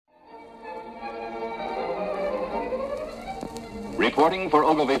Reporting for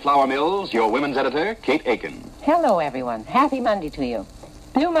Ogilvy Flour Mills, your women's editor, Kate Aiken. Hello, everyone. Happy Monday to you.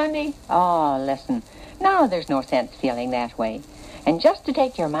 Blue Monday? Oh, listen. No, there's no sense feeling that way. And just to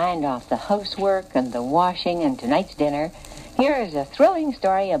take your mind off the housework and the washing and tonight's dinner, here is a thrilling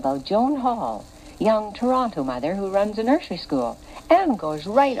story about Joan Hall, young Toronto mother who runs a nursery school and goes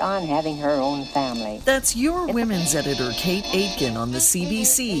right on having her own family. That's your women's editor, Kate Aiken, on the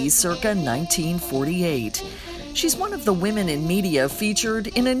CBC circa 1948. She's one of the women in media featured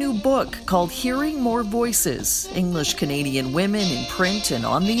in a new book called Hearing More Voices, English-Canadian Women in Print and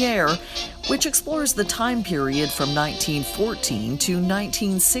on the Air, which explores the time period from 1914 to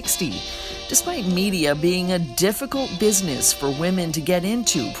 1960. Despite media being a difficult business for women to get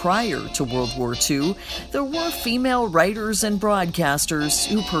into prior to World War II, there were female writers and broadcasters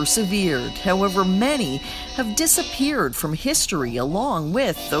who persevered. However, many have disappeared from history along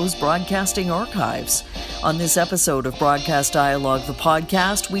with those broadcasting archives. On this episode of Broadcast Dialogue, the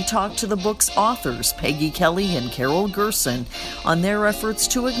podcast, we talk to the book's authors, Peggy Kelly and Carole Gerson, on their efforts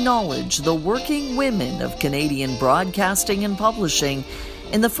to acknowledge the working women of Canadian broadcasting and publishing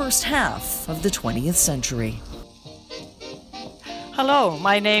in the first half of the 20th century. Hello,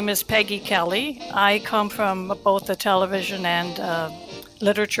 my name is Peggy Kelly. I come from both the television and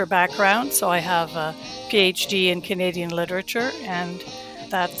literature background, so I have a PhD in Canadian literature, and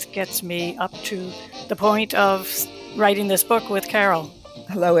that gets me up to the point of writing this book with Carole.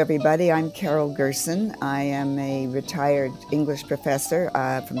 Hello, everybody. I'm Carole Gerson. I am a retired English professor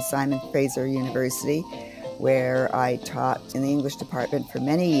from Simon Fraser University, where I taught in the English department for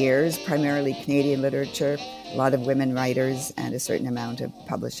many years, primarily Canadian literature, a lot of women writers, and a certain amount of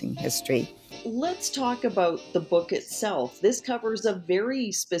publishing history. Let's talk about the book itself. This covers a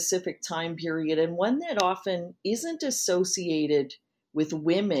very specific time period and one that often isn't associated with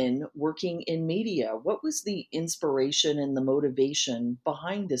women working in media. What was the inspiration and the motivation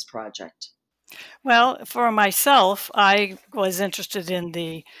behind this project? Well, for myself, I was interested in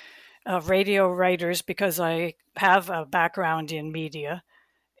the radio writers because I have a background in media,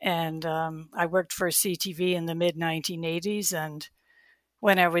 and I worked for CTV in the mid-1980s, and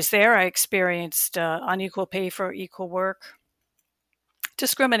when I was there, I experienced unequal pay for equal work,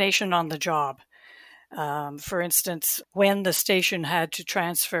 discrimination on the job. For instance, when the station had to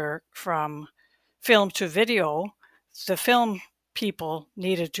transfer from film to video, the film people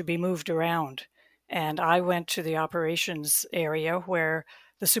needed to be moved around, and I went to the operations area where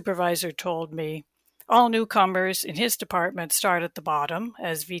the supervisor told me all newcomers in his department start at the bottom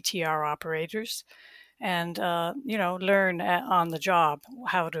as VTR operators and, learn on the job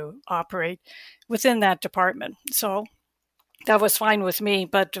how to operate within that department. So that was fine with me,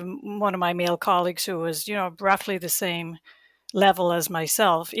 but one of my male colleagues who was, roughly the same level as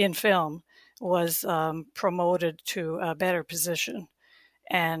myself in film was promoted to a better position.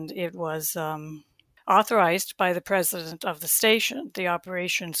 And it was authorized by the president of the station. The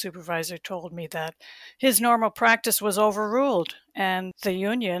operations supervisor told me that his normal practice was overruled, and the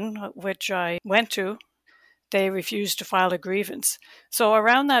union, which I went to, they refused to file a grievance. So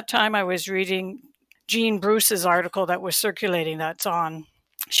around that time, I was reading Jean Bruce's article that was circulating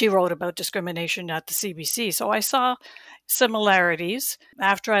she wrote about discrimination at the CBC. So I saw similarities.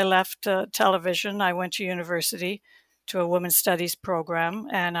 After I left television, I went to university to a women's studies program,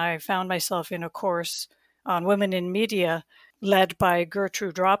 and I found myself in a course on women in media led by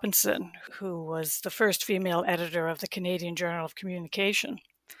Gertrude Robinson, who was the first female editor of the Canadian Journal of Communication.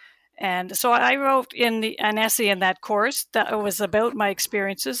 And so I wrote an essay in that course that was about my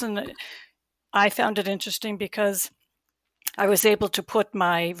experiences, and I found it interesting because I was able to put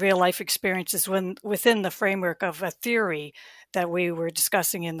my real-life experiences within the framework of a theory that we were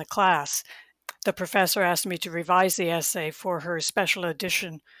discussing in the class. The professor asked me to revise the essay for her special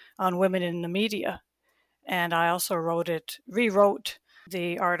edition on women in the media. And I also rewrote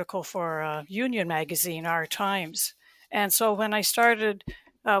the article for a union magazine, Our Times. And so when I started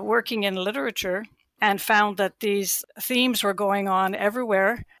working in literature and found that these themes were going on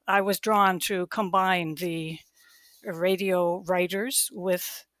everywhere, I was drawn to combine the radio writers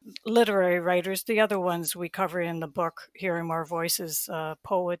with literary writers, the other ones we cover in the book, Hearing More Voices,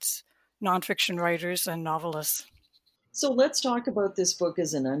 poets, nonfiction writers, and novelists. So let's talk about this book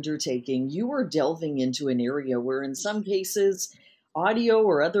as an undertaking. You are delving into an area where in some cases audio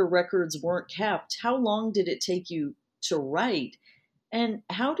or other records weren't kept. How long did it take you to write? And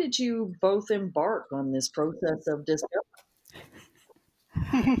how did you both embark on this process of discovery?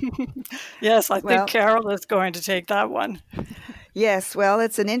 Yes, I think Carole is going to take that one. Yes, well,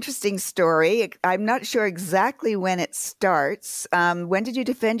 it's an interesting story. I'm not sure exactly when it starts. When did you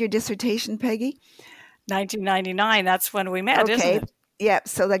defend your dissertation, Peggy? 1999, that's when we met, isn't it? Yeah,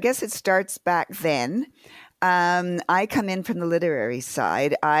 so I guess it starts back then. I come in from the literary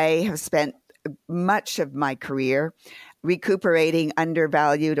side. I have spent much of my career recuperating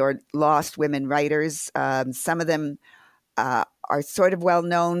undervalued or lost women writers. Some of them are sort of well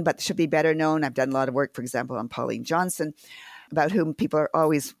known, but should be better known. I've done a lot of work, for example, on Pauline Johnson, about whom people are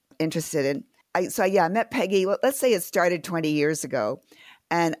always interested in. I met Peggy. Well, let's say it started 20 years ago.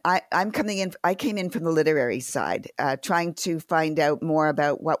 And I came in from the literary side, trying to find out more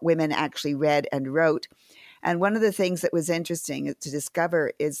about what women actually read and wrote. And one of the things that was interesting to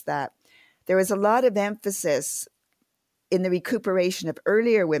discover is that there was a lot of emphasis in the recuperation of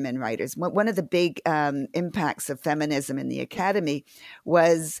earlier women writers. One of the big impacts of feminism in the academy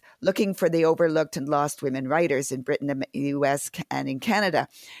was looking for the overlooked and lost women writers in Britain, the US, and in Canada.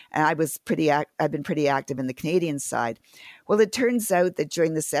 And I've been pretty active in the Canadian side. Well, it turns out that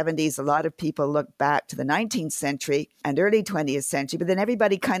during the 70s, a lot of people looked back to the 19th century and early 20th century, but then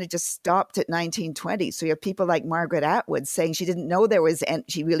everybody kind of just stopped at 1920. So you have people like Margaret Atwood saying she didn't know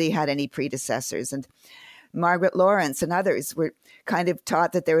she really had any predecessors. And Margaret Lawrence and others were kind of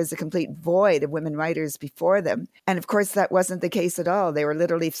taught that there was a complete void of women writers before them. And of course, that wasn't the case at all. There were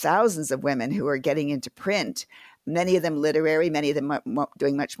literally thousands of women who were getting into print, many of them literary, many of them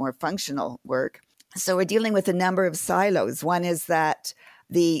doing much more functional work. So we're dealing with a number of silos. One is that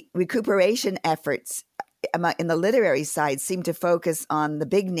the recuperation efforts in the literary side seem to focus on the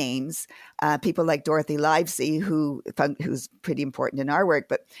big names, people like Dorothy Livesey, who's pretty important in our work,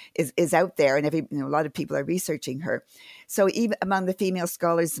 but is out there, and a lot of people are researching her. So even among the female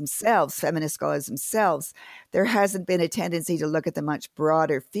scholars themselves, feminist scholars themselves, there hasn't been a tendency to look at the much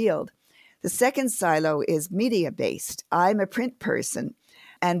broader field. The second silo is media-based. I'm a print person,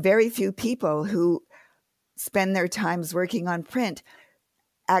 and very few people who spend their times working on print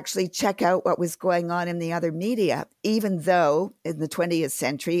actually check out what was going on in the other media, even though in the 20th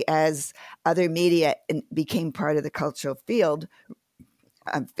century, as other media became part of the cultural field,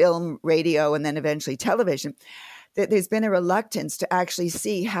 film, radio, and then eventually television, there's been a reluctance to actually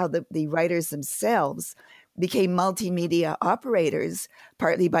see how the writers themselves became multimedia operators,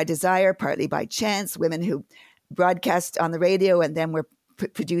 partly by desire, partly by chance, women who broadcast on the radio and then were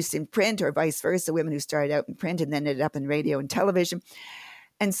produced in print, or vice versa, women who started out in print and then ended up in radio and television.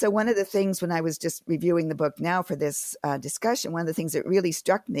 And so one of the things, when I was just reviewing the book now for this discussion, one of the things that really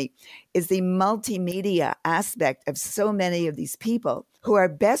struck me is the multimedia aspect of so many of these people who are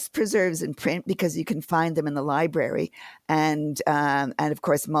best preserved in print because you can find them in the library, and of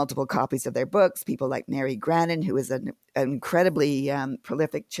course, multiple copies of their books. People like Mary Grannon, who is an incredibly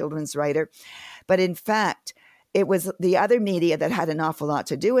prolific children's writer. But in fact, it was the other media that had an awful lot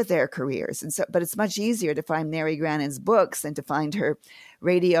to do with their careers. But it's much easier to find Mary Grannon's books than to find her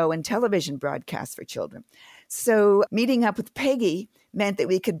radio and television broadcasts for children. So meeting up with Peggy meant that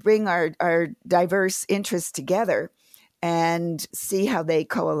we could bring our diverse interests together and see how they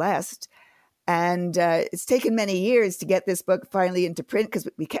coalesced. And it's taken many years to get this book finally into print because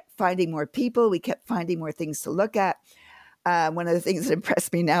we kept finding more people, we kept finding more things to look at. One of the things that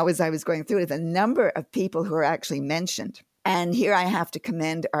impressed me now as I was going through it is the number of people who are actually mentioned. And here I have to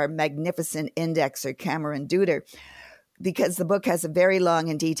commend our magnificent indexer, Cameron Duder, because the book has a very long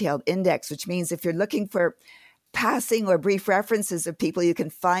and detailed index, which means if you're looking for passing or brief references of people, you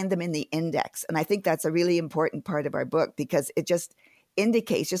can find them in the index. And I think that's a really important part of our book because it just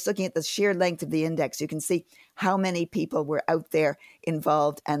indicates, just looking at the sheer length of the index, you can see how many people were out there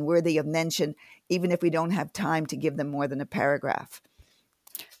involved and worthy of mention, even if we don't have time to give them more than a paragraph.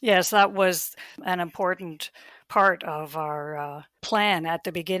 Yes, that was an important part of our plan at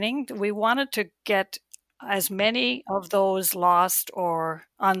the beginning. We wanted to get as many of those lost or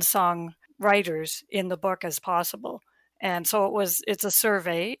unsung writers in the book as possible. And so it's a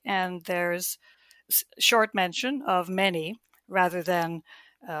survey, and there's short mention of many rather than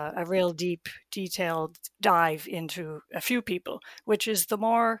a real deep, detailed dive into a few people, which is the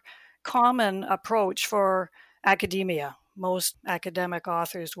more common approach for academia. Most academic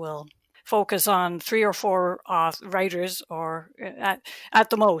authors will focus on 3 or 4 writers, or at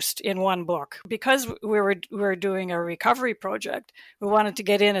the most in one book. Because we were doing a recovery project, we wanted to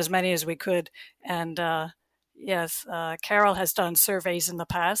get in as many as we could. And yes, Carole has done surveys in the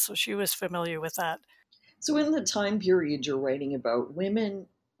past, so she was familiar with that. So in the time period you're writing about, women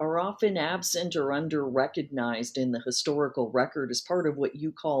are often absent or under-recognized in the historical record as part of what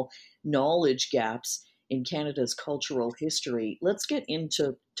you call knowledge gaps in Canada's cultural history. Let's get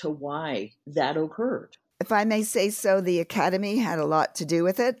into why that occurred. If I may say so, the Academy had a lot to do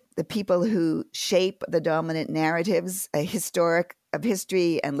with it. The people who shape the dominant narratives, of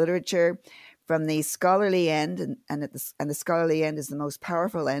history and literature, from the scholarly end, and the scholarly end is the most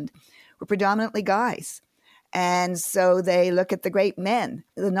powerful end, were predominantly guys. And so they look at the great men.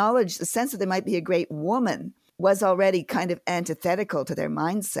 The knowledge, the sense that there might be a great woman was already kind of antithetical to their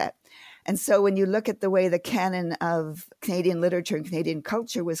mindset. And so when you look at the way the canon of Canadian literature and Canadian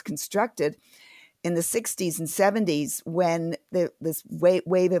culture was constructed in the 60s and 70s, when this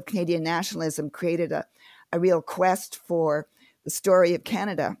wave of Canadian nationalism created a real quest for the story of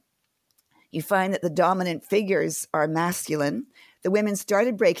Canada, you find that the dominant figures are masculine. The women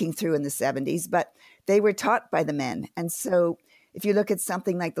started breaking through in the 70s, but they were taught by the men. And so if you look at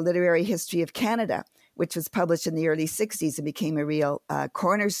something like the Literary History of Canada, which was published in the early 60s and became a real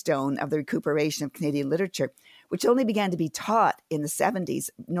cornerstone of the recuperation of Canadian literature, which only began to be taught in the 70s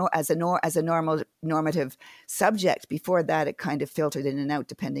as a normative subject. Before that, it kind of filtered in and out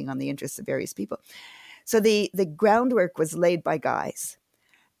depending on the interests of various people. So the groundwork was laid by guys,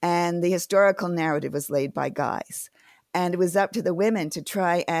 and the historical narrative was laid by guys. And it was up to the women to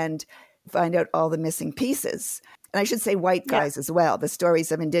try and find out all the missing pieces. And I should say white guys as well. The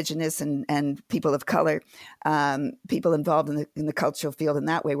stories of Indigenous and people of color, people involved in the cultural field in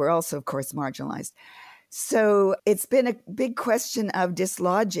that way were also, of course, marginalized. So it's been a big question of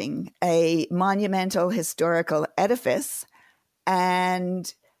dislodging a monumental historical edifice,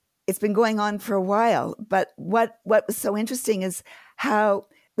 and it's been going on for a while. But what was so interesting is how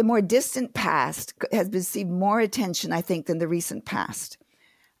the more distant past has received more attention, I think, than the recent past.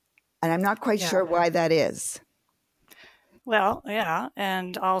 And I'm not quite sure why that is. Well, yeah,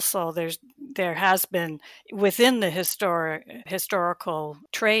 and also there has been within the historical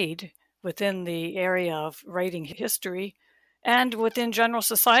trade, within the area of writing history, and within general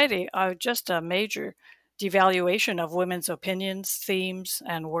society, just a major devaluation of women's opinions, themes,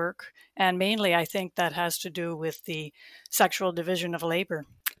 and work. And mainly, I think that has to do with the sexual division of labor,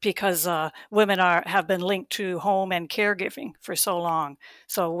 because women have been linked to home and caregiving for so long.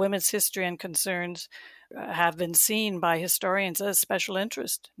 So women's history and concerns have been seen by historians as special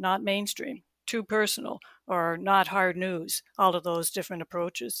interest, not mainstream, too personal, or not hard news, all of those different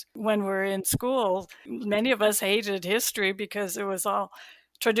approaches. When we're in school, many of us hated history because it was all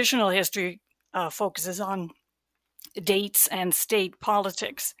traditional history focuses on dates and state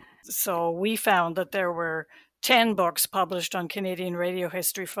politics. So we found that there were 10 books published on Canadian radio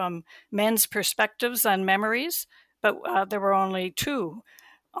history from men's perspectives and memories, but there were only 2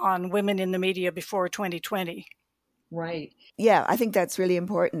 on women in the media before 2020. Right. Yeah, I think that's really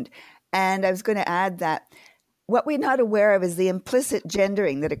important. And I was going to add that what we're not aware of is the implicit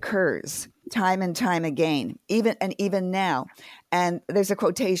gendering that occurs time and time again, even now. And there's a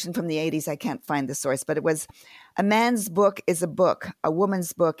quotation from the 80s, I can't find the source, but it was, "A man's book is a book, a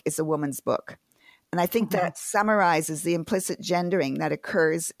woman's book is a woman's book." And I think that summarizes the implicit gendering that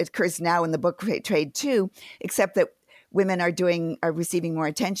occurs. It occurs now in the book trade too, except that women are receiving more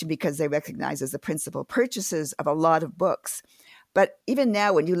attention because they recognize as the principal purchasers of a lot of books. But even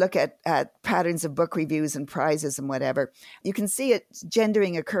now, when you look at patterns of book reviews and prizes and whatever, you can see it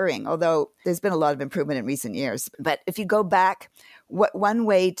gendering occurring, although there's been a lot of improvement in recent years. But if you go back, one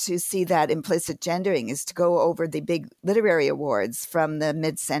way to see that implicit gendering is to go over the big literary awards from the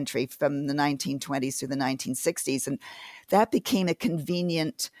mid-century, from the 1920s through the 1960s. And that became a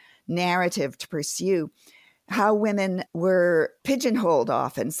convenient narrative to pursue how women were pigeonholed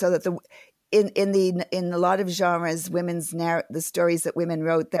often, so that in a lot of genres, the stories that women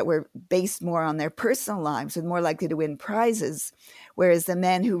wrote that were based more on their personal lives were more likely to win prizes, whereas the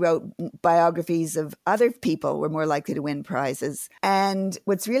men who wrote biographies of other people were more likely to win prizes. And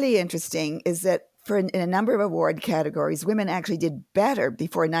what's really interesting is that in a number of award categories, women actually did better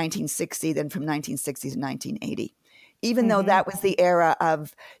before 1960 than from 1960 to 1980. Even though that was the era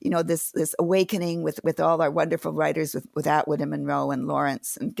of, this awakening with all our wonderful writers with Atwood and Monroe and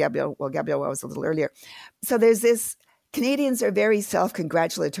Lawrence and Gabrielle. Well, Gabrielle was a little earlier. So there's this. Canadians are very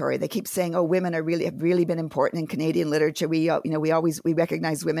self-congratulatory. They keep saying, "Oh, women have really been important in Canadian literature. We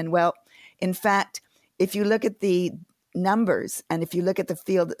recognize women." Well, in fact, if you look at the numbers and if you look at the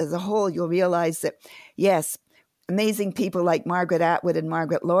field as a whole, you'll realize that yes, amazing people like Margaret Atwood and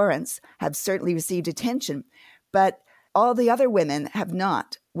Margaret Lawrence have certainly received attention, but all the other women have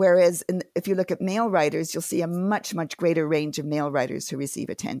not. Whereas if you look at male writers, you'll see a much, much greater range of male writers who receive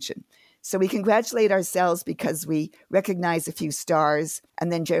attention. So we congratulate ourselves because we recognize a few stars.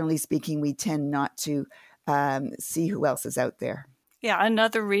 And then generally speaking, we tend not to see who else is out there. Yeah,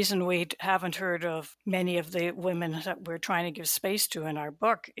 another reason we haven't heard of many of the women that we're trying to give space to in our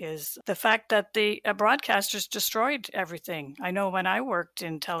book is the fact that the broadcasters destroyed everything. I know when I worked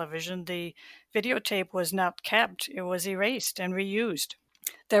in television, the videotape was not kept. It was erased and reused.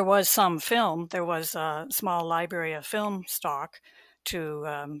 there was some film. There was a small library of film stock to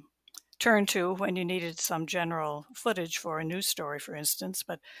turn to when you needed some general footage for a news story, for instance.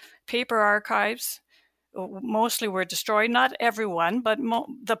 But paper archives mostly were destroyed. Not everyone, but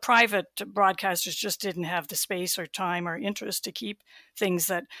the private broadcasters just didn't have the space or time or interest to keep things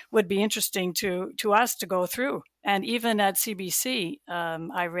that would be interesting to us to go through. And even at CBC,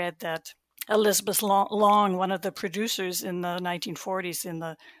 I read that Elizabeth Long, one of the producers in the 1940s in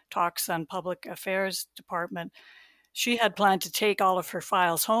the Talks on Public Affairs department, she had planned to take all of her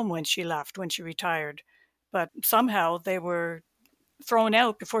files home when she retired. But somehow they were thrown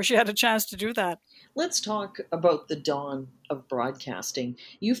out before she had a chance to do that. Let's talk about the dawn of broadcasting.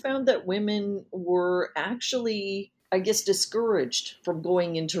 You found that women were actually, I guess, discouraged from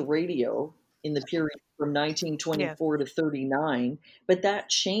going into radio in the period from 1924 to 39, but that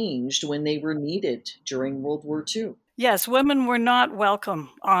changed when they were needed during World War II. Yes, women were not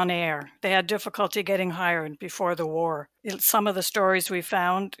welcome on air. They had difficulty getting hired before the war. Some of the stories we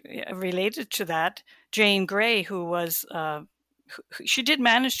found related to that. Jane Grey, who was, she did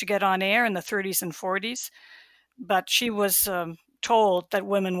manage to get on air in the 30s and 40s, but she was told that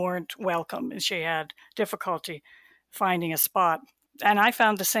women weren't welcome and she had difficulty finding a spot. And I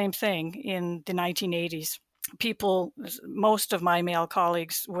found the same thing in the 1980s. Most of my male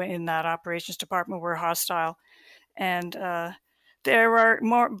colleagues in that operations department were hostile. And there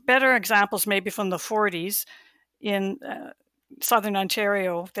are better examples maybe from the 40s. In southern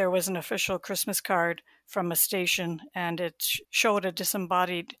Ontario, there was an official Christmas card from a station, and it showed a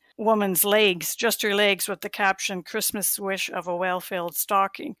disembodied woman's legs, just her legs, with the caption, "Christmas wish of a well-filled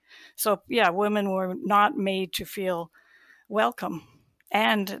stocking." So, yeah, women were not made to feel welcome.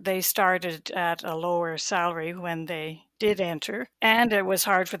 And they started at a lower salary when they did enter. And it was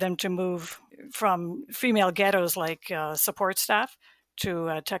hard for them to move from female ghettos like support staff to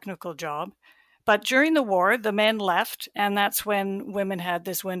a technical job. But during the war, the men left, and that's when women had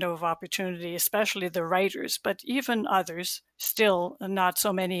this window of opportunity, especially the writers, but even others, still not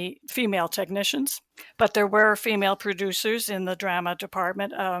so many female technicians. But there were female producers in the drama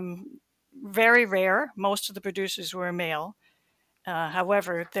department, very rare. Most of the producers were male.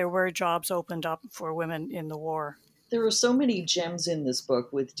 However, there were jobs opened up for women in the war. There are so many gems in this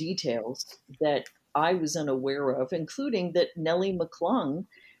book with details that I was unaware of, including that Nellie McClung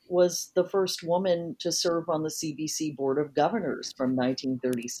was the first woman to serve on the CBC Board of Governors from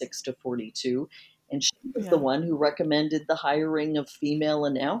 1936 to 42, and she was the one who recommended the hiring of female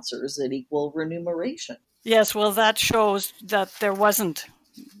announcers at equal remuneration. Yes, well, that shows that there wasn't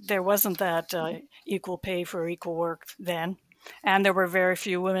that equal pay for equal work then. And there were very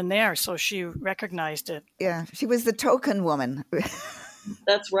few women there, so she recognized it. Yeah, she was the token woman.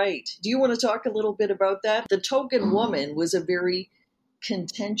 That's right. Do you want to talk a little bit about that? The token woman was a very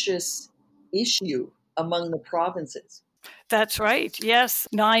contentious issue among the provinces. That's right, yes.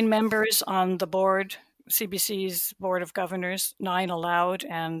 9 members on the board, CBC's Board of Governors, 9 allowed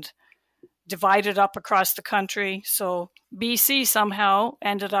and divided up across the country. So BC somehow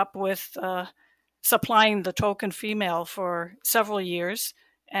ended up with supplying the token female for several years.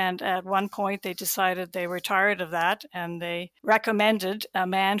 And at one point, they decided they were tired of that, and they recommended a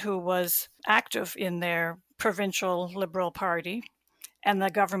man who was active in their provincial Liberal Party. And the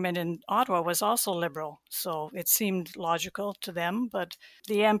government in Ottawa was also Liberal. So it seemed logical to them. But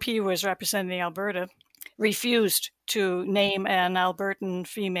the MP who was representing Alberta refused to name an Albertan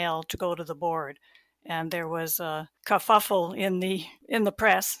female to go to the board. And there was a kerfuffle in the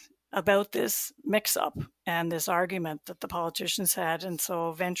press about this mix-up and this argument that the politicians had. And so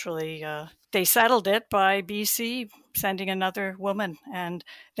eventually they settled it by BC sending another woman. And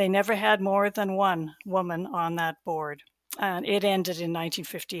they never had more than one woman on that board. And it ended in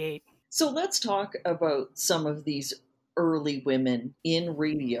 1958. So let's talk about some of these early women in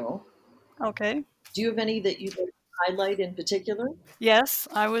radio. Okay. Do you have any that you'd like to highlight in particular? Yes,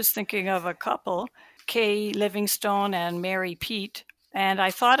 I was thinking of a couple, Kay Livingstone and Mary Pete. And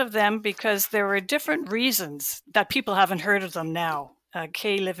I thought of them because there were different reasons that people haven't heard of them now.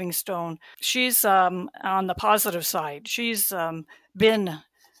 Kay Livingstone, she's on the positive side. She's been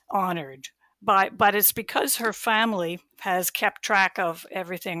honored. But it's because her family has kept track of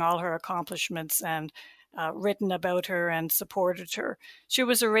everything, all her accomplishments, and written about her and supported her. She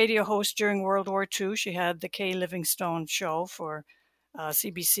was a radio host during World War II. She had the Kay Livingstone show for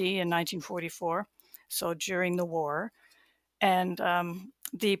CBC in 1944, so during the war. And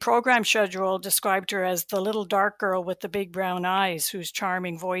the program schedule described her as the little dark girl with the big brown eyes whose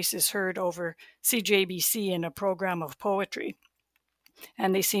charming voice is heard over CJBC in a program of poetry.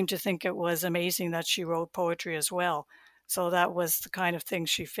 And they seemed to think it was amazing that she wrote poetry as well. So that was the kind of thing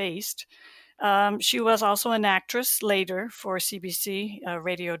she faced. She was also an actress later for CBC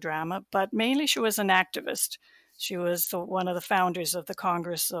radio drama, but mainly she was an activist. She was one of the founders of the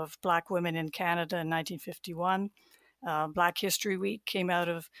Congress of Black Women in Canada in 1951. Black History Week came out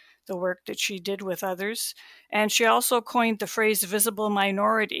of the work that she did with others. And she also coined the phrase visible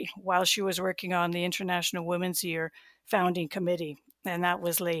minority while she was working on the International Women's Year Founding Committee. And that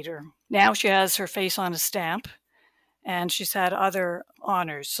was later. Now she has her face on a stamp, and she's had other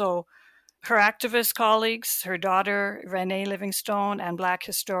honors. So her activist colleagues, her daughter, Renee Livingstone, and Black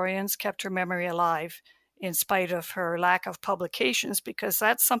historians kept her memory alive in spite of her lack of publications, because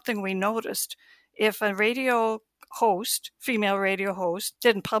that's something we noticed. If a radio host, female radio host,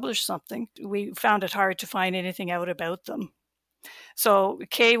 didn't publish something, we found it hard to find anything out about them. So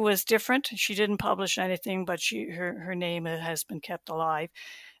Kay was different. She didn't publish anything, but her name has been kept alive.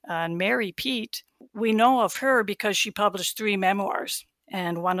 And Mary Pete, we know of her because she published 3 memoirs.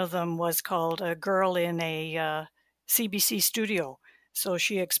 And one of them was called A Girl in a CBC Studio. So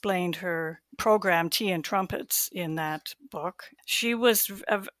she explained her program, Tea and Trumpets, in that book. She was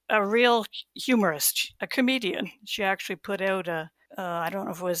a real humorist, a comedian. She actually put out I don't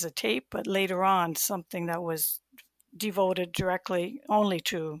know if it was a tape, but later on, something that was devoted directly only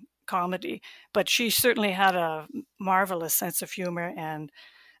to comedy. But she certainly had a marvelous sense of humor and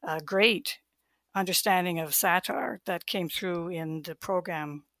a great understanding of satire that came through in the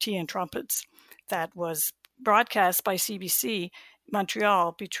program Tea and Trumpets that was broadcast by CBC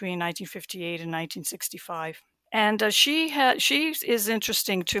Montreal between 1958 and 1965. And she is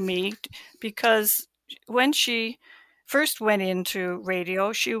interesting to me because when she first went into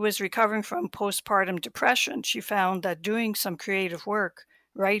radio, she was recovering from postpartum depression. She found that doing some creative work,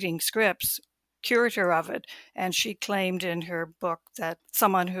 writing scripts, cured her of it. And she claimed in her book that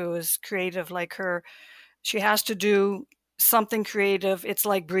someone who is creative like her, she has to do something creative. It's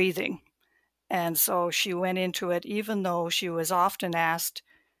like breathing. And so she went into it, even though she was often asked,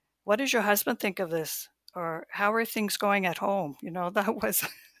 what does your husband think of this? Or how are things going at home? You know, that was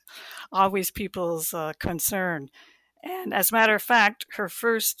always people's concern. And as a matter of fact, her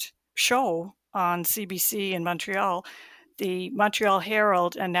first show on CBC in Montreal, the Montreal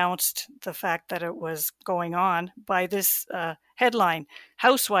Herald announced the fact that it was going on by this headline,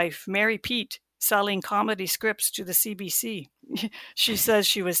 Housewife Mary Pete selling comedy scripts to the CBC. She says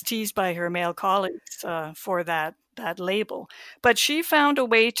she was teased by her male colleagues for that label. But she found a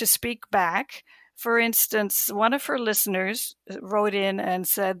way to speak back. For instance, one of her listeners wrote in and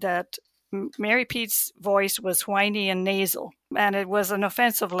said that Mary Pete's voice was whiny and nasal, and it was an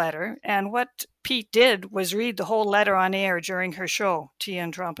offensive letter. And what Pete did was read the whole letter on air during her show, Tea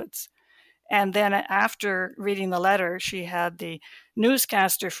and Trumpets. And then after reading the letter, she had the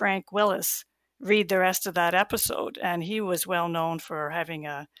newscaster Frank Willis read the rest of that episode. And he was well known for having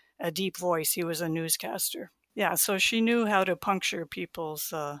a deep voice. He was a newscaster. Yeah, so she knew how to puncture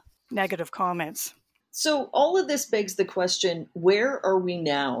people's negative comments. So all of this begs the question, where are we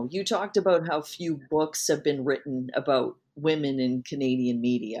now? You talked about how few books have been written about women in Canadian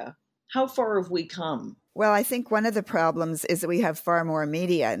media. How far have we come? Well, I think one of the problems is that we have far more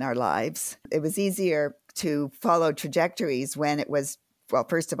media in our lives. It was easier to follow trajectories when it was, well,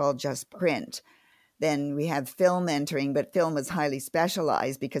 first of all, just print. Then we had film entering, but film was highly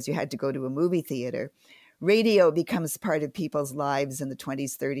specialized because you had to go to a movie theater. Radio becomes part of people's lives in the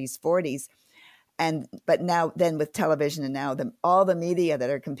 20s, 30s, 40s. But now, then with television and now all the media that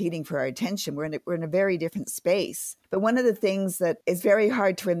are competing for our attention, we're in a very different space. But one of the things that is very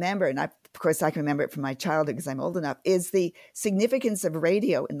hard to remember, and of course I can remember it from my childhood because I'm old enough, is the significance of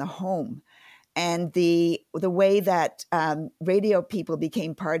radio in the home. And the way that radio people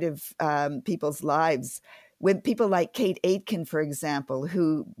became part of people's lives. With people like Kate Aitken, for example,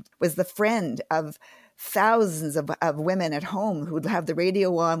 who was the friend of thousands of women at home who would have the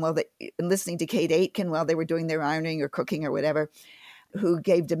radio on and listening to Kate Aitken while they were doing their ironing or cooking or whatever, who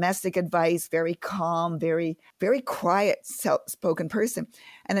gave domestic advice, very calm, very, very quiet, spoken person.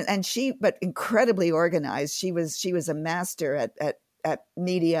 And she, but incredibly organized. She was a master at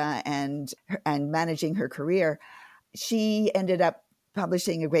media and managing her career. She ended up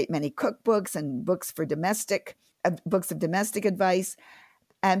publishing a great many cookbooks and books of domestic advice.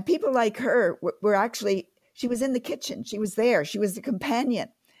 And people like her were actually, she was in the kitchen. She was there. She was the companion.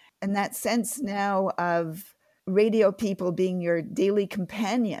 And that sense now of radio people being your daily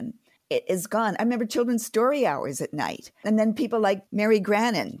companion, it is gone. I remember children's story hours at night. And then people like Mary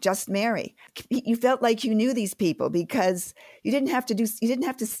Grannon, Just Mary. You felt like you knew these people because you didn't have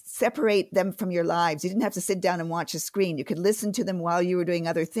to separate them from your lives. You didn't have to sit down and watch a screen. You could listen to them while you were doing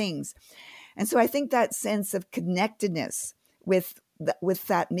other things. And so I think that sense of connectedness with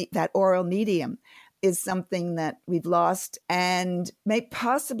that oral medium is something that we've lost and may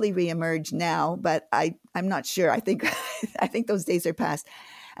possibly reemerge now, but I'm not sure. I think I think those days are past.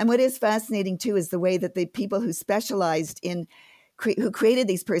 And what is fascinating too is the way that the people who specialized in who created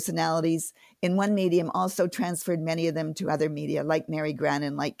these personalities in one medium also transferred many of them to other media, like Mary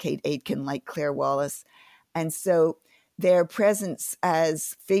Grannon, like Kate Aitken, like Claire Wallace. And so their presence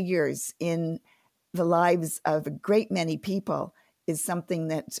as figures in the lives of a great many people is something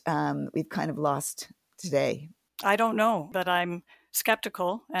that we've kind of lost today. I don't know, but I'm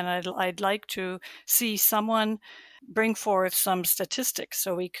skeptical, and I'd like to see someone bring forth some statistics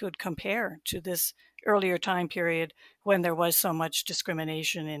so we could compare to this earlier time period when there was so much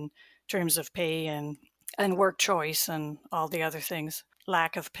discrimination in terms of pay and work choice and all the other things,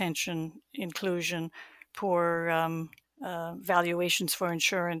 lack of pension inclusion, poor valuations for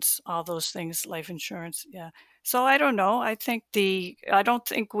insurance, all those things, life insurance. Yeah. So I don't know. I don't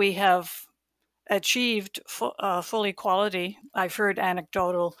think we have achieved full equality. I've heard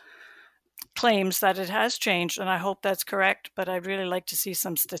anecdotal claims that it has changed, and I hope that's correct, but I'd really like to see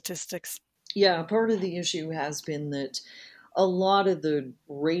some statistics. Yeah, part of the issue has been that a lot of the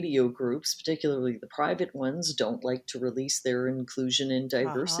radio groups, particularly the private ones, don't like to release their inclusion and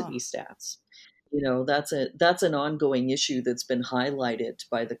diversity stats. You know, that's an ongoing issue that's been highlighted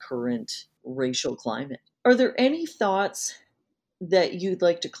by the current racial climate. Are there any thoughts that you'd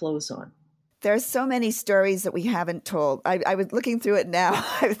like to close on? There's so many stories that we haven't told. I was looking through it now.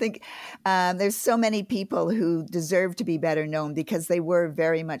 I think there's so many people who deserve to be better known because they were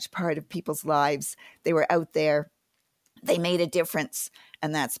very much part of people's lives. They were out there. They made a difference,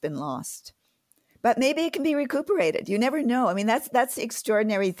 and that's been lost. But maybe it can be recuperated. You never know. I mean, that's the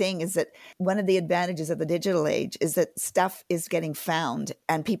extraordinary thing is that one of the advantages of the digital age is that stuff is getting found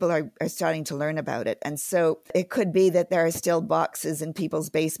and people are starting to learn about it. And so it could be that there are still boxes in people's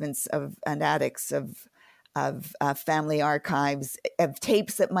basements and attics of family archives, of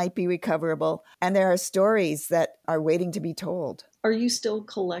tapes that might be recoverable. And there are stories that are waiting to be told. Are you still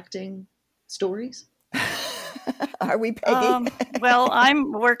collecting stories? Are we, Peggy? Well,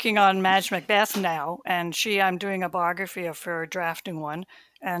 I'm working on Madge Macbeth now, and I'm doing a biography of her, drafting one,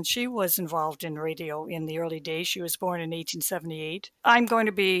 and she was involved in radio in the early days. She was born in 1878. I'm going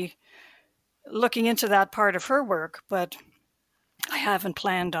to be looking into that part of her work, but I haven't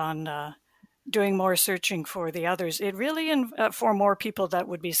planned on doing more searching for the others. It really, for more people that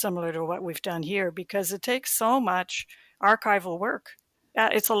would be similar to what we've done here, because it takes so much archival work.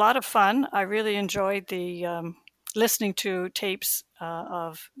 It's a lot of fun. I really enjoyed the listening to tapes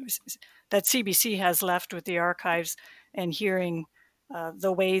that CBC has left with the archives and hearing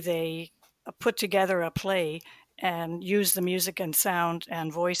the way they put together a play and use the music and sound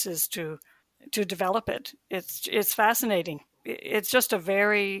and voices to develop it. It's fascinating. It's just a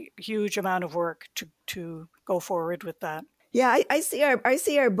very huge amount of work to go forward with that. Yeah, I see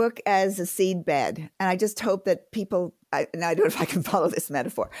our book as a seed bed, and I just hope that people. And I don't know if I can follow this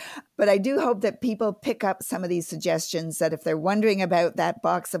metaphor, but I do hope that people pick up some of these suggestions. That if they're wondering about that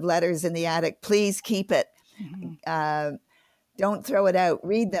box of letters in the attic, please keep it. Mm-hmm. Don't throw it out.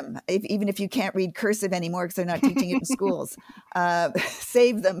 Read them, even if you can't read cursive anymore because they're not teaching it in schools.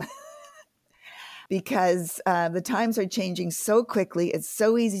 Save them. Because the times are changing so quickly. It's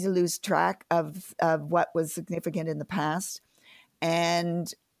so easy to lose track of what was significant in the past. And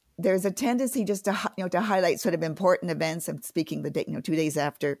there's a tendency just to highlight sort of important events. I'm speaking the day, 2 days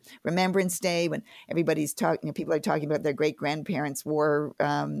after Remembrance Day, when everybody's talking, people are talking about their great-grandparents' war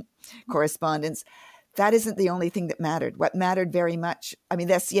correspondence. That isn't the only thing that mattered. What mattered very much,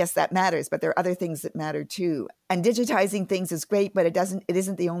 yes, that matters, but there are other things that matter too. And digitizing things is great, but it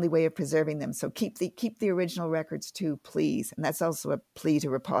isn't the only way of preserving them. So keep the original records too, please. And that's also a plea to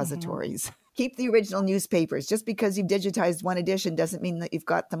repositories. Mm-hmm. Keep the original newspapers. Just because you've digitized one edition doesn't mean that you've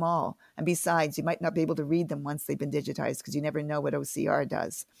got them all. And besides, you might not be able to read them once they've been digitized because you never know what OCR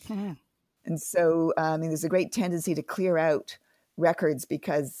does. Mm-hmm. And so, there's a great tendency to clear out records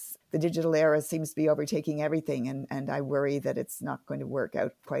because the digital era seems to be overtaking everything. And I worry that it's not going to work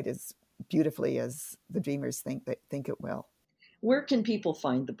out quite as beautifully as the dreamers think it will. Where can people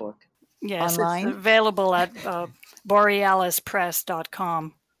find the book? Yes, online? It's available at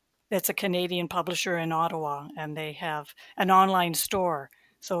borealispress.com. It's a Canadian publisher in Ottawa, and they have an online store.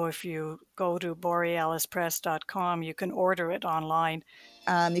 So if you go to borealispress.com, you can order it online.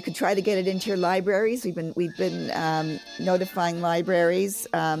 You can try to get it into your libraries. We've been notifying libraries.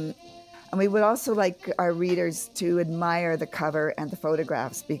 And we would also like our readers to admire the cover and the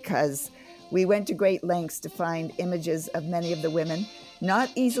photographs because we went to great lengths to find images of many of the women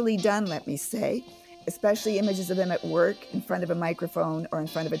Not easily done, let me say, especially images of them at work in front of a microphone or in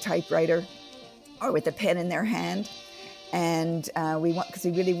front of a typewriter or with a pen in their hand. And because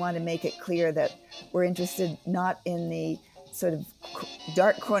we really want to make it clear that we're interested not in the sort of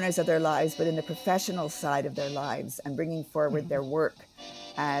dark corners of their lives, but in the professional side of their lives and bringing forward their work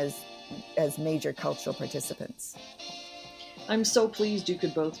as major cultural participants. I'm so pleased you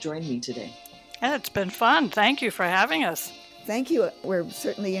could both join me today. Yeah, it's been fun. Thank you for having us. Thank you. We're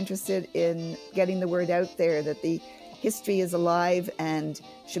certainly interested in getting the word out there that the history is alive and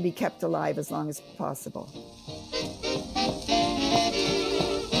should be kept alive as long as possible.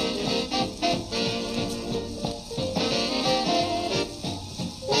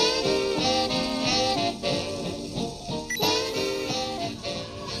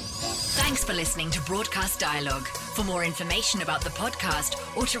 Thanks for listening to Broadcast Dialogue. For more information about the podcast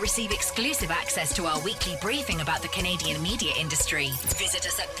or to receive exclusive access to our weekly briefing about the Canadian media industry, visit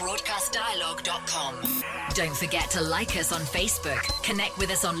us at broadcastdialogue.com. Don't forget to like us on Facebook, connect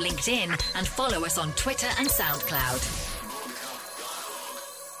with us on LinkedIn, and follow us on Twitter and SoundCloud.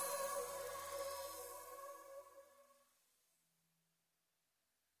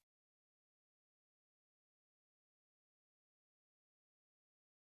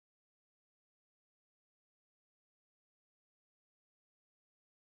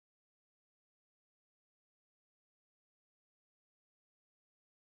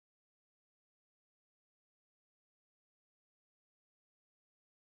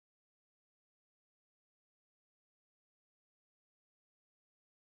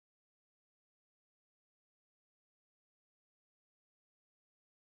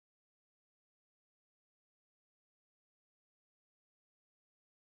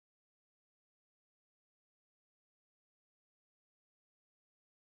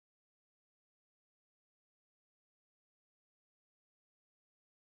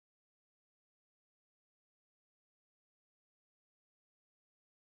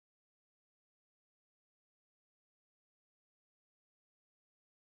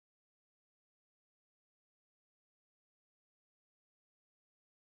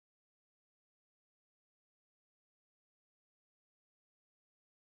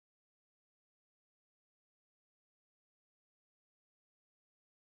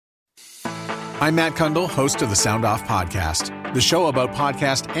 I'm Matt Kundle, host of the Sound Off Podcast, the show about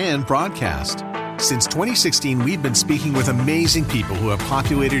podcast and broadcast. Since 2016, we've been speaking with amazing people who have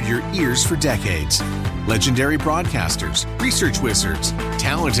populated your ears for decades. Legendary broadcasters, research wizards,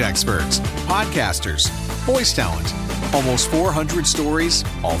 talent experts, podcasters, voice talent. Almost 400 stories,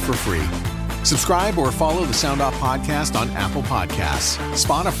 all for free. Subscribe or follow the Sound Off Podcast on Apple Podcasts,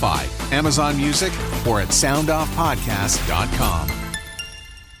 Spotify, Amazon Music, or at soundoffpodcast.com.